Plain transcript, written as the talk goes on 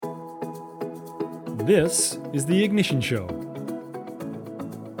This is The Ignition Show.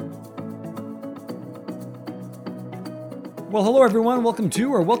 Well, hello everyone.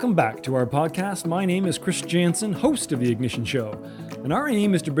 Welcome back to our podcast. My name is Chris Jansen, host of The Ignition Show, and our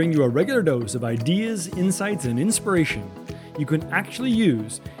aim is to bring you a regular dose of ideas, insights, and inspiration you can actually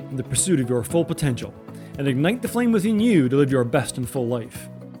use in the pursuit of your full potential and ignite the flame within you to live your best and full life.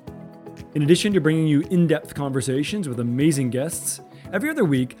 In addition to bringing you in-depth conversations with amazing guests, every other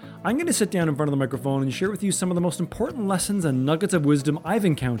week, I'm going to sit down in front of the microphone and share with you some of the most important lessons and nuggets of wisdom I've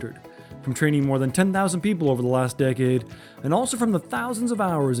encountered from training more than 10,000 people over the last decade, and also from the thousands of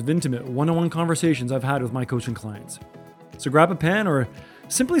hours of intimate one-on-one conversations I've had with my coaching clients. So grab a pen or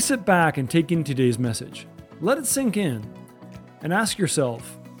simply sit back and take in today's message. Let it sink in and ask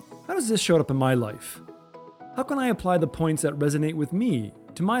yourself, how does this show up in my life? How can I apply the points that resonate with me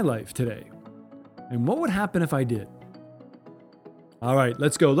to my life today? And what would happen if I did? All right,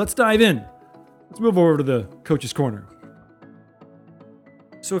 let's go. Let's dive in. Let's move over to the Coach's Corner.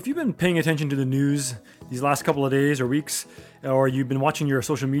 So if you've been paying attention to the news these last couple of days or weeks, or you've been watching your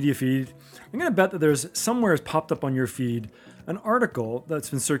social media feed, I'm going to bet that there's somewhere has popped up on your feed an article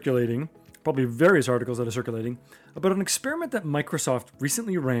that's been circulating, probably various articles that are circulating, about an experiment that Microsoft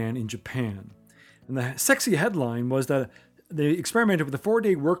recently ran in Japan. And the sexy headline was that they experimented with a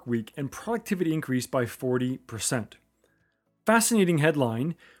 4-day work week and productivity increased by 40%. Fascinating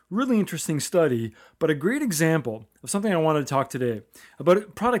headline, really interesting study, but a great example of something I wanted to talk today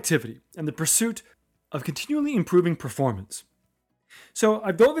about productivity and the pursuit of continually improving performance. So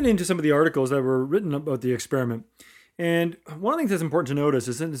I've dove into some of the articles that were written about the experiment. And one of the things that's important to notice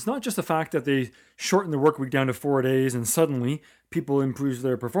is that it's not just the fact that they shortened the work week down to 4 days and suddenly people improve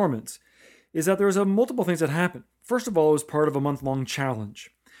their performance, is that there was multiple things that happened. First of all, it was part of a month-long challenge.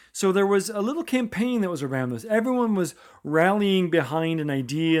 So there was a little campaign that was around this. Everyone was rallying behind an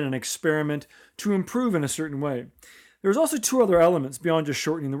idea and an experiment to improve in a certain way. There was also two other elements beyond just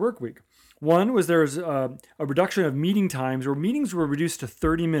shortening the work week. One was there was a reduction of meeting times, where meetings were reduced to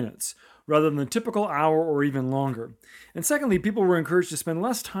 30 minutes rather than the typical hour or even longer. And secondly, people were encouraged to spend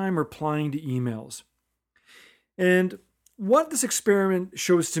less time replying to emails. And what this experiment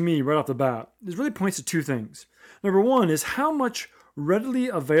shows to me right off the bat is really points to two things. Number one is how much readily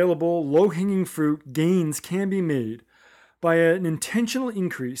available low-hanging fruit gains can be made by an intentional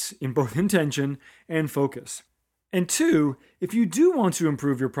increase in both intention and focus. And two, if you do want to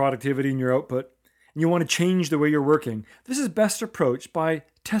improve your productivity and your output, and you want to change the way you're working, this is best approached by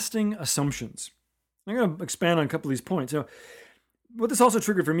testing assumptions. I'm going to expand on a couple of these points. So, what this also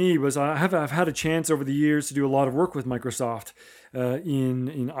triggered for me was I've had a chance over the years to do a lot of work with Microsoft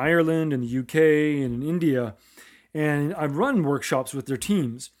in Ireland, in the UK, and in India. And I've run workshops with their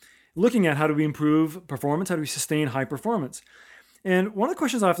teams, looking at how do we improve performance, how do we sustain high performance. And one of the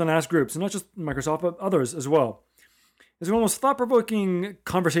questions I often ask groups, and not just Microsoft, but others as well, is one of the most thought-provoking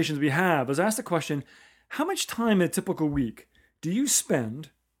conversations we have, is ask the question, how much time in a typical week do you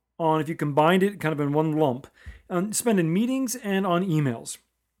spend on, if you combined it kind of in one lump, spend in meetings and on emails?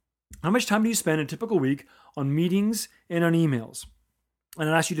 How much time do you spend in a typical week on meetings and on emails? And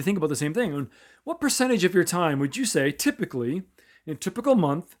I ask you to think about the same thing. What percentage of your time would you say, typically, in a typical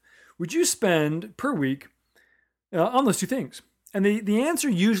month, would you spend per week on those two things? And the answer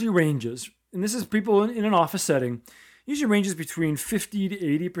usually ranges, and this is people in an office setting, usually ranges between 50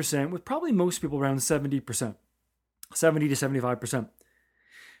 to 80%, with probably most people around 70%, 70 to 75%.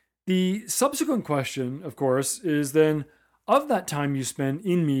 The subsequent question, of course, is then, of that time you spend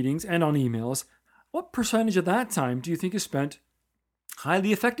in meetings and on emails, what percentage of that time do you think is spent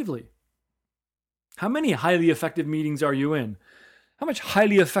highly effectively? How many highly effective meetings are you in? How much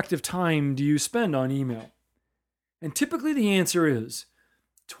highly effective time do you spend on email? And typically the answer is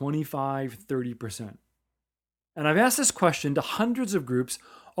 25, 30%. And I've asked this question to hundreds of groups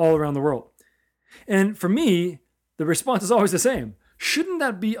all around the world. And for me, the response is always the same. Shouldn't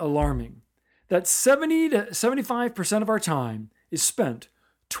that be alarming? That 70 to 75% of our time is spent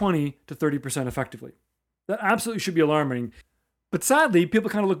 20 to 30% effectively. That absolutely should be alarming. But sadly, people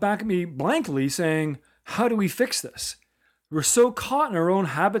kind of look back at me blankly saying, how do we fix this? We're so caught in our own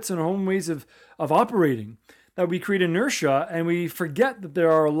habits and our own ways of operating that we create inertia and we forget that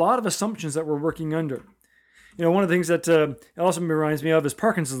there are a lot of assumptions that we're working under. You know, one of the things that it also reminds me of is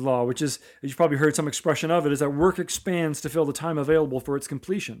Parkinson's law, which is, you've probably heard some expression of it, is that work expands to fill the time available for its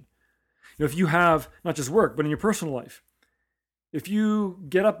completion. You know, if you have not just work, but in your personal life, if you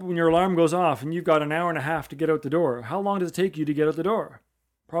get up when your alarm goes off and you've got an hour and a half to get out the door, how long does it take you to get out the door?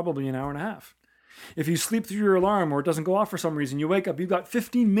 Probably an hour and a half. If you sleep through your alarm or it doesn't go off for some reason, you wake up, you've got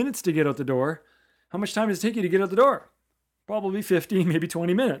 15 minutes to get out the door. How much time does it take you to get out the door? Probably 15, maybe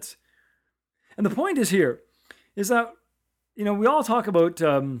 20 minutes. And the point is that, we all talk about,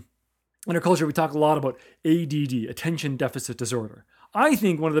 in our culture, we talk a lot about ADD, attention deficit disorder. I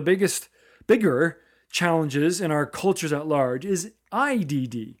think one of the bigger challenges in our cultures at large is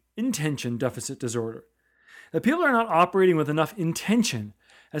IDD, intention deficit disorder. That people are not operating with enough intention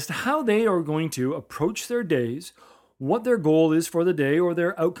as to how they are going to approach their days, what their goal is for the day or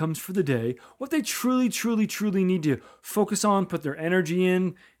their outcomes for the day, what they truly, truly, truly need to focus on, put their energy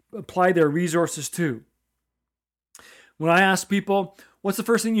in, apply their resources to. When I ask people, what's the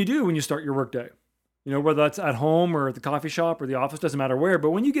first thing you do when you start your workday? Whether that's at home or at the coffee shop or the office, doesn't matter where, but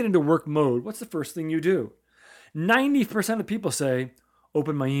when you get into work mode, what's the first thing you do? 90% of people say,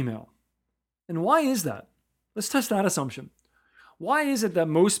 open my email. And why is that? Let's test that assumption. Why is it that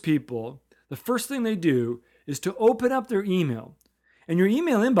most people, the first thing they do is to open up their email? And your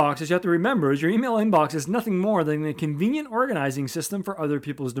email inbox, as you have to remember, is your email inbox is nothing more than a convenient organizing system for other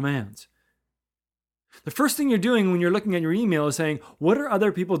people's demands. The first thing you're doing when you're looking at your email is saying, what are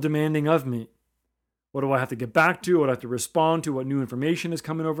other people demanding of me? What do I have to get back to? What do I have to respond to? What new information is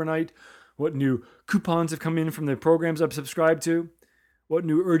coming overnight? What new coupons have come in from the programs I've subscribed to? What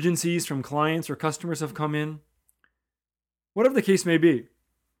new urgencies from clients or customers have come in? Whatever the case may be.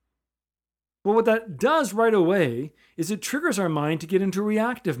 But what that does right away is it triggers our mind to get into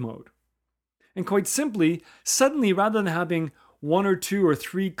reactive mode. And quite simply, suddenly, rather than having 1 or 2 or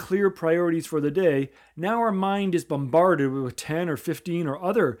 3 clear priorities for the day, now our mind is bombarded with 10 or 15 or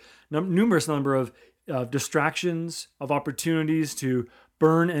other numerous number of distractions, of opportunities to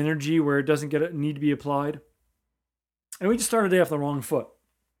burn energy where it doesn't need to be applied. And we just start a day off the wrong foot.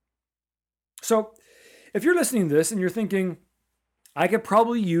 So if you're listening to this and you're thinking, I could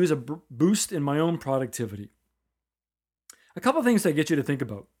probably use a boost in my own productivity, a couple of things that get you to think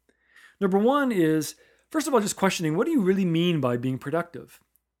about. Number one is, first of all, just questioning, what do you really mean by being productive?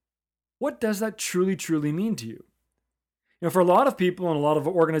 What does that truly, truly mean to you? For a lot of people and a lot of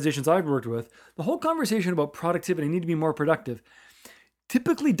organizations I've worked with, the whole conversation about productivity, I need to be more productive,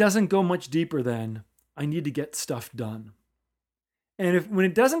 typically doesn't go much deeper than, I need to get stuff done. And when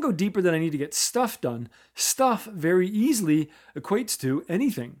it doesn't go deeper than I need to get stuff done, stuff very easily equates to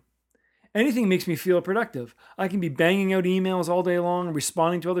anything. Anything makes me feel productive. I can be banging out emails all day long,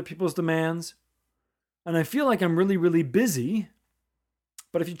 responding to other people's demands, and I feel like I'm really, really busy.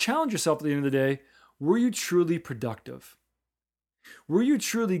 But if you challenge yourself at the end of the day, were you truly productive? Were you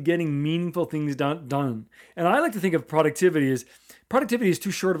truly getting meaningful things done? And I like to think of productivity is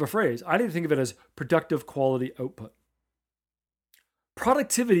too short of a phrase. I like to think of it as productive quality output.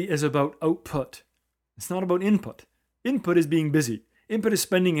 Productivity is about output. It's not about input. Input is being busy. Input is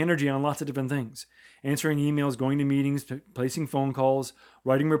spending energy on lots of different things. Answering emails, going to meetings, placing phone calls,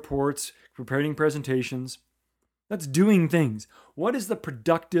 writing reports, preparing presentations. That's doing things. What is the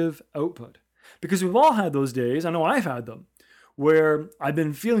productive output? Because we've all had those days, I know I've had them, where I've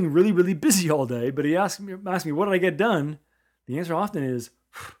been feeling really, really busy all day, but he asked me, what did I get done? The answer often is,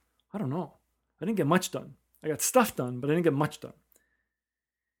 I don't know. I didn't get much done. I got stuff done, but I didn't get much done.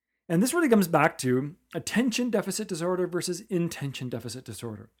 And this really comes back to attention deficit disorder versus intention deficit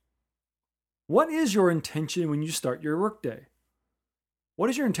disorder. What is your intention when you start your workday? What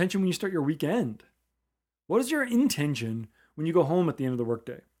is your intention when you start your weekend? What is your intention when you go home at the end of the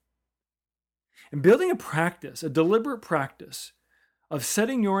workday? And building a practice, a deliberate practice of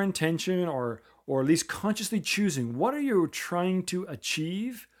setting your intention or at least consciously choosing, what are you trying to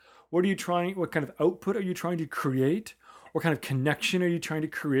achieve? What kind of output are you trying to create? What kind of connection are you trying to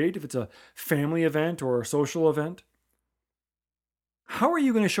create if it's a family event or a social event? How are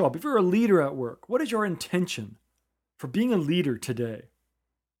you going to show up? If you're a leader at work, what is your intention for being a leader today?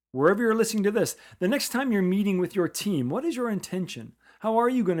 Wherever you're listening to this, the next time you're meeting with your team, what is your intention? How are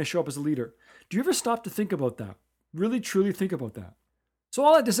you going to show up as a leader? Do you ever stop to think about that? Really, truly think about that. So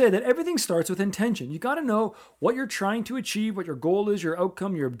all that to say that everything starts with intention. You got to know what you're trying to achieve, what your goal is, your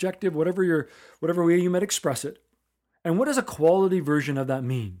outcome, your objective, whatever way you might express it. And what does a quality version of that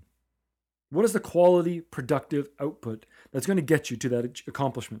mean? What is the quality, productive output that's going to get you to that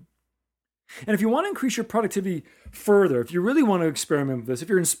accomplishment? And if you want to increase your productivity further, if you really want to experiment with this, if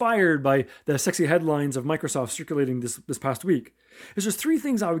you're inspired by the sexy headlines of Microsoft circulating this past week, there's 3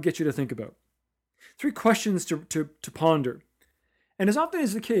 things I would get you to think about. 3 questions to ponder. And as often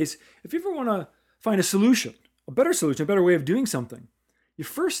is the case, if you ever want to find a solution, a better way of doing something, you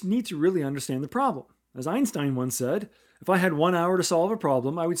first need to really understand the problem. As Einstein once said, if I had 1 hour to solve a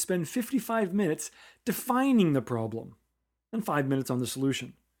problem, I would spend 55 minutes defining the problem and 5 minutes on the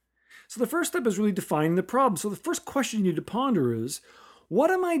solution. So the first step is really defining the problem. So the first question you need to ponder is, what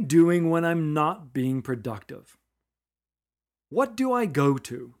am I doing when I'm not being productive? What do I go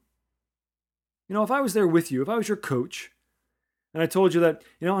to? If I was there with you, if I was your coach, and I told you that,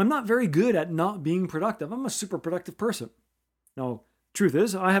 I'm not very good at not being productive. I'm a super productive person. Now, truth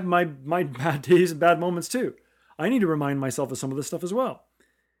is, I have my bad days and bad moments too. I need to remind myself of some of this stuff as well.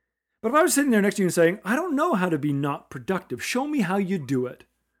 But if I was sitting there next to you and saying, I don't know how to be not productive, show me how you do it,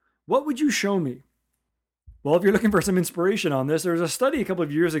 what would you show me? Well, if you're looking for some inspiration on this, there was a study a couple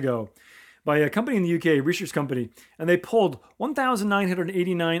of years ago by a company in the UK, a research company, and they polled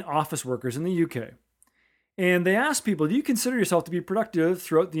 1,989 office workers in the UK. And they asked people, do you consider yourself to be productive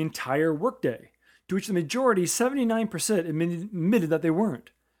throughout the entire workday? To which the majority, 79%, admitted that they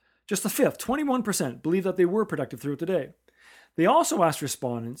weren't. Just a fifth, 21%, believed that they were productive throughout the day. They also asked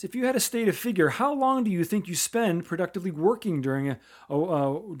respondents, if you had to state a figure, how long do you think you spend productively working during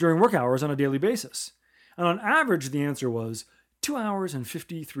work hours on a daily basis? And on average, the answer was 2 hours and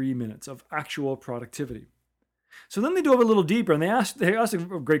 53 minutes of actual productivity. So then they dove a little deeper and they asked a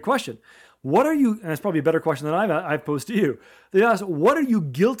great question. What are you, and it's probably a better question than I've posed to you. They asked, what are you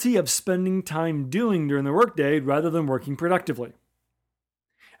guilty of spending time doing during the workday rather than working productively?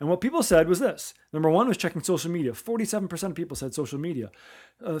 And what people said was this. Number one was checking social media. 47% of people said social media.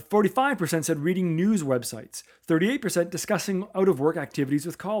 45% said reading news websites. 38% discussing out-of-work activities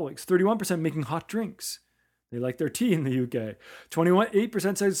with colleagues. 31% making hot drinks. They like their tea in the UK.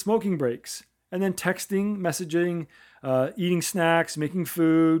 8% said smoking breaks. And then texting, messaging, eating snacks, making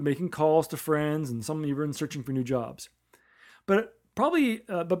food, making calls to friends, and some even searching for new jobs. But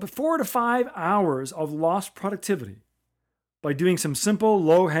 4 to 5 hours of lost productivity by doing some simple,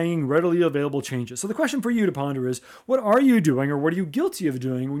 low-hanging, readily available changes. So the question for you to ponder is, what are you doing or what are you guilty of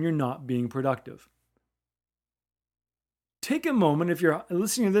doing when you're not being productive? Take a moment, if you're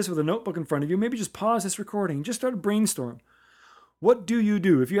listening to this with a notebook in front of you, maybe just pause this recording and just start to brainstorm. What do you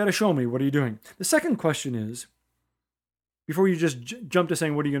do? If you had to show me, what are you doing? The second question is, before you just jump to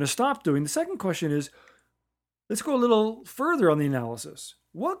saying, what are you going to stop doing? The second question is, let's go a little further on the analysis.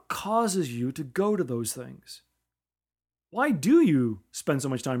 What causes you to go to those things? Why do you spend so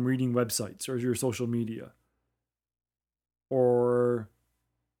much time reading websites or your social media? Or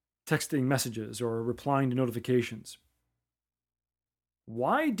texting messages or replying to notifications?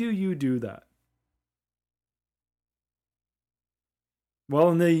 Why do you do that? Well,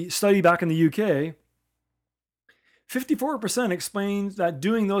 in the study back in the UK, 54% explained that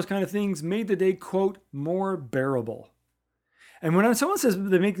doing those kind of things made the day, quote, more bearable. And when someone says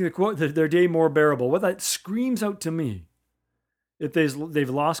they make the quote their day more bearable, what that screams out to me, if they've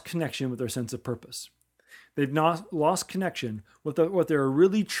lost connection with their sense of purpose. They've not lost connection with what they're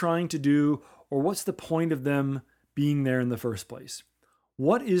really trying to do, or what's the point of them being there in the first place.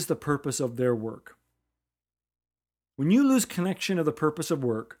 What is the purpose of their work? When you lose connection of the purpose of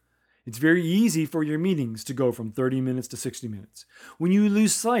work, it's very easy for your meetings to go from 30 minutes to 60 minutes. When you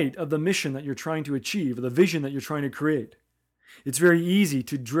lose sight of the mission that you're trying to achieve, or the vision that you're trying to create, it's very easy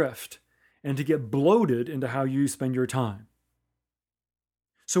to drift and to get bloated into how you spend your time.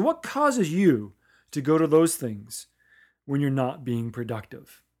 So what causes you to go to those things when you're not being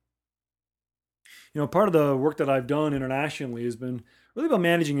productive? Part of the work that I've done internationally has been really about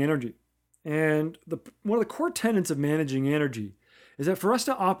managing energy. And one of the core tenets of managing energy is that for us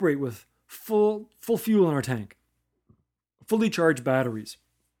to operate with full fuel in our tank, fully charged batteries,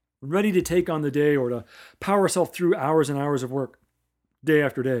 ready to take on the day or to power ourselves through hours and hours of work, day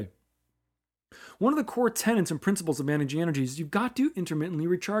after day. One of the core tenets and principles of managing energy is you've got to intermittently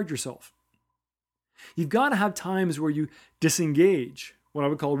recharge yourself. You've got to have times where you disengage, what I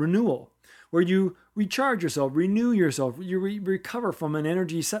would call renewal, where you recharge yourself, renew yourself, you recover from an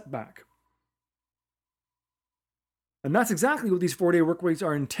energy setback. And that's exactly what these 4-day work weeks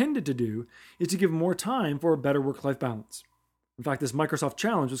are intended to do, is to give more time for a better work-life balance. In fact, this Microsoft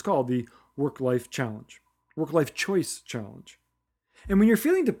challenge is called the Work-Life Challenge, Work-Life Choice Challenge. And when you're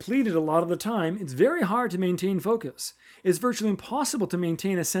feeling depleted a lot of the time, it's very hard to maintain focus. It's virtually impossible to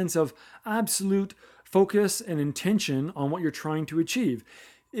maintain a sense of absolute focus and intention on what you're trying to achieve.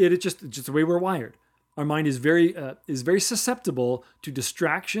 It's just the way we're wired. Our mind is very susceptible to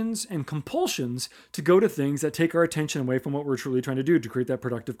distractions and compulsions to go to things that take our attention away from what we're truly trying to do to create that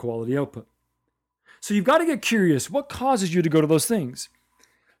productive quality output. So you've got to get curious. What causes you to go to those things?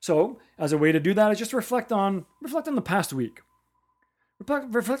 So as a way to do that, is just reflect on the past week.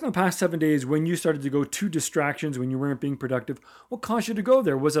 Reflect on the past 7 days when you started to go to distractions, when you weren't being productive. What caused you to go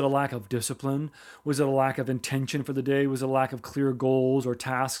there? Was it a lack of discipline? Was it a lack of intention for the day? Was it a lack of clear goals or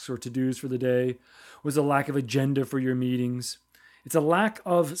tasks or to-dos for the day? Was it a lack of agenda for your meetings? It's a lack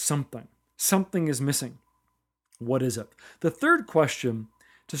of something. Something is missing. What is it? The third question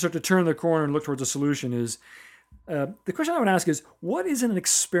to start to turn the corner and look towards a solution is, The question I would ask is, what is an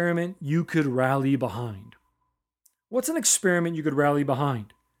experiment you could rally behind? What's an experiment you could rally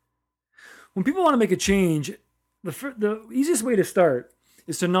behind? When people want to make a change, the easiest way to start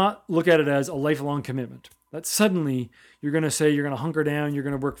is to not look at it as a lifelong commitment. That suddenly you're going to say you're going to hunker down, you're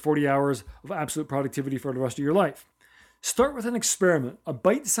going to work 40 hours of absolute productivity for the rest of your life. Start with an experiment, a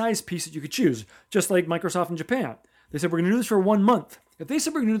bite-sized piece that you could choose, just like Microsoft in Japan. They said, we're going to do this for 1 month. If they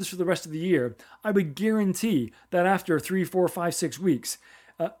said we're going to do this for the rest of the year, I would guarantee that after 3, 4, 5, 6 weeks,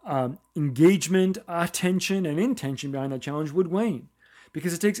 engagement, attention, and intention behind that challenge would wane,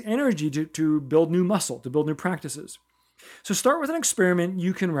 because it takes energy to build new muscle, to build new practices. So start with an experiment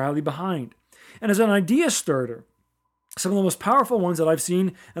you can rally behind. And as an idea starter, some of the most powerful ones that I've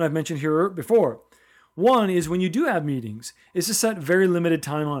seen and I've mentioned here before. One is when you do have meetings, is to set very limited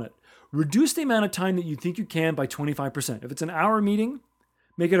time on it. Reduce the amount of time that you think you can by 25%. If it's an hour meeting,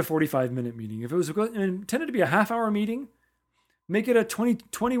 make it a 45-minute meeting. If it was intended to be a half-hour meeting, make it a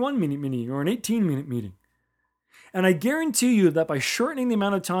 21-minute meeting or an 18-minute meeting. And I guarantee you that by shortening the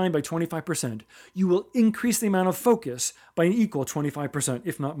amount of time by 25%, you will increase the amount of focus by an equal 25%,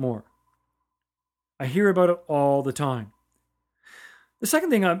 if not more. I hear about it all the time. The second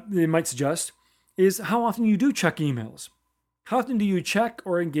thing I might suggest is how often you do check emails. How often do you check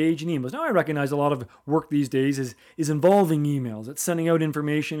or engage in emails? Now, I recognize a lot of work these days is involving emails. It's sending out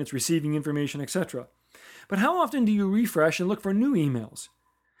information, it's receiving information, etc. But how often do you refresh and look for new emails?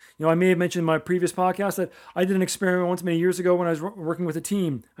 I may have mentioned in my previous podcast that I did an experiment once many years ago when I was working with a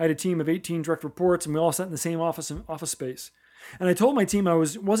team. I had a team of 18 direct reports, and we all sat in the same office space. And I told my team I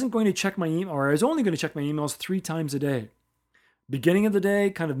wasn't going to check my email, or I was only going to check my emails 3 times a day. Beginning of the day,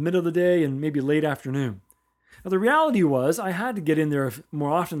 kind of middle of the day, and maybe late afternoon. Now, the reality was I had to get in there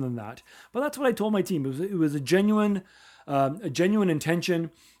more often than that, but that's what I told my team. It was a genuine intention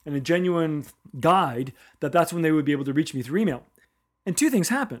and a genuine guide that's when they would be able to reach me through email. And 2 things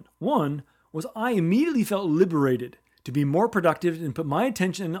happened. One was I immediately felt liberated to be more productive and put my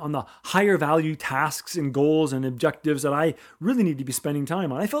attention on the higher value tasks and goals and objectives that I really need to be spending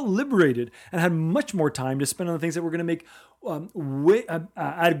time on. I felt liberated and had much more time to spend on the things that were going to make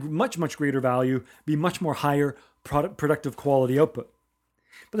add much greater value, be much more higher productive quality output.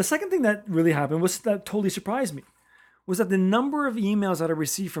 But the second thing that really happened that totally surprised me was that the number of emails that I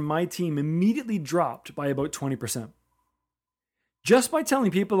received from my team immediately dropped by about 20%. Just by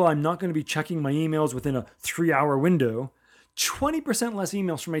telling people I'm not going to be checking my emails within a 3-hour window, 20% less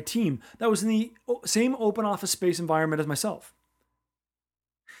emails from my team that was in the same open office space environment as myself.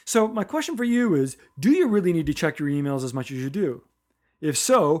 So my question for you is, do you really need to check your emails as much as you do? If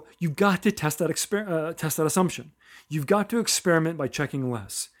so, you've got to test that assumption. You've got to experiment by checking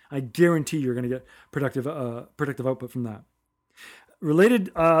less. I guarantee you're going to get productive output from that.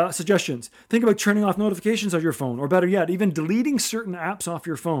 Related suggestions. Think about turning off notifications on your phone, or better yet, even deleting certain apps off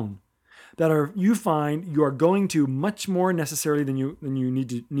your phone that you find you are going to much more necessarily than you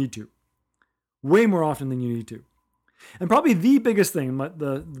need to. Way more often than you need to. And probably the biggest thing,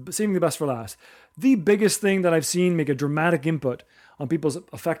 saving the best for last, the biggest thing that I've seen make a dramatic input on people's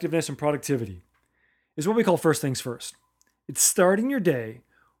effectiveness and productivity is what we call first things first. It's starting your day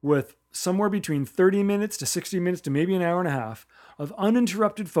with somewhere between 30 minutes to 60 minutes to maybe an hour and a half of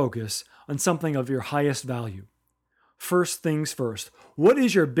uninterrupted focus on something of your highest value. First things first. What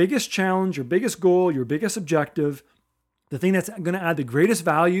is your biggest challenge, your biggest goal, your biggest objective, the thing that's going to add the greatest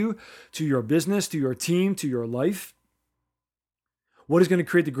value to your business, to your team, to your life? What is going to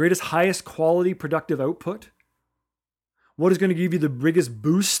create the greatest, highest quality productive output? What is going to give you the biggest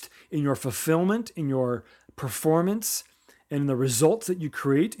boost in your fulfillment, in your performance, and in the results that you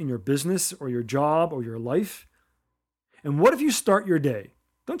create in your business or your job or your life? And what if you start your day?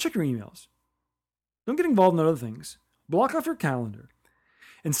 Don't check your emails. Don't get involved in other things. Block off your calendar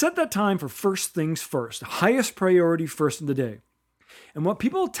and set that time for first things first, highest priority first in the day. And what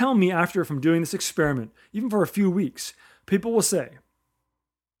people tell me after from doing this experiment, even for a few weeks, people will say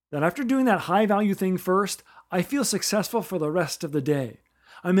that after doing that high value thing first, I feel successful for the rest of the day.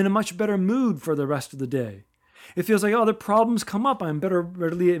 I'm in a much better mood for the rest of the day. It feels like other problems come up. I'm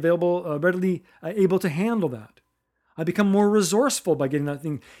readily able to handle that. I become more resourceful by getting that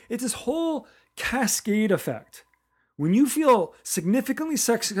thing. It's this whole cascade effect. When you feel significantly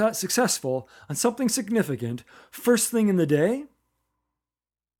successful on something significant, first thing in the day,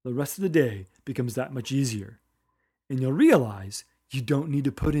 the rest of the day becomes that much easier. And you'll realize you don't need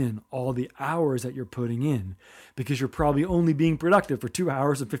to put in all the hours that you're putting in because you're probably only being productive for 2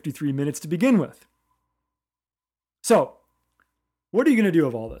 hours and 53 minutes to begin with. So, what are you going to do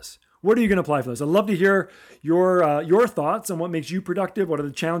with all this? What are you going to apply for this? I'd love to hear your thoughts on what makes you productive. What are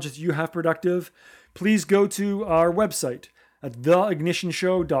the challenges you have productive? please go to our website at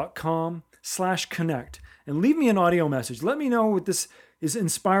theignitionshow.com/connect and leave me an audio message. Let me know what this is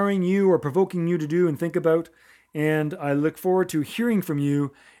inspiring you or provoking you to do and think about. And I look forward to hearing from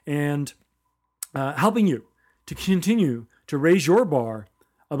you and helping you to continue to raise your bar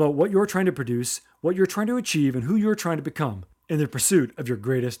about what you're trying to produce, what you're trying to achieve, and who you're trying to become in the pursuit of your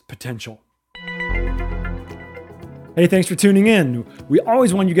greatest potential. Hey, thanks for tuning in. We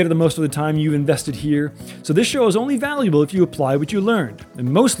always want you to get the most of the time you've invested here. So this show is only valuable if you apply what you learned.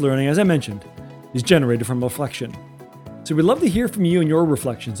 And most learning, as I mentioned, is generated from reflection. So we'd love to hear from you and your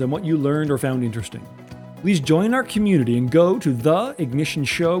reflections on what you learned or found interesting. Please join our community and go to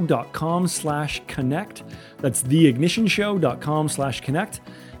theignitionshow.com/connect. That's theignitionshow.com/connect.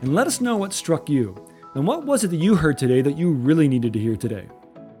 And let us know what struck you. And what was it that you heard today that you really needed to hear today?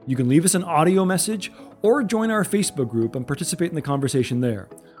 You can leave us an audio message or join our Facebook group and participate in the conversation there,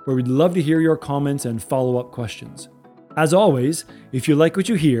 where we'd love to hear your comments and follow-up questions. As always, if you like what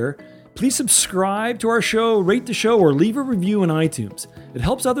you hear, please subscribe to our show, rate the show, or leave a review in iTunes. It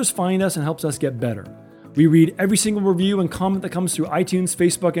helps others find us and helps us get better. We read every single review and comment that comes through iTunes,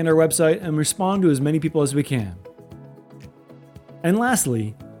 Facebook, and our website and respond to as many people as we can. And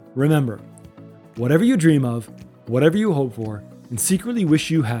lastly, remember, whatever you dream of, whatever you hope for, and secretly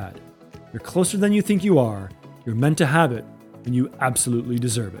wish you had, you're closer than you think you are, you're meant to have it, and you absolutely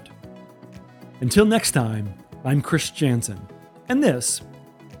deserve it. Until next time, I'm Chris Jansen, and this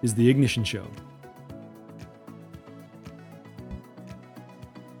is The Ignition Show.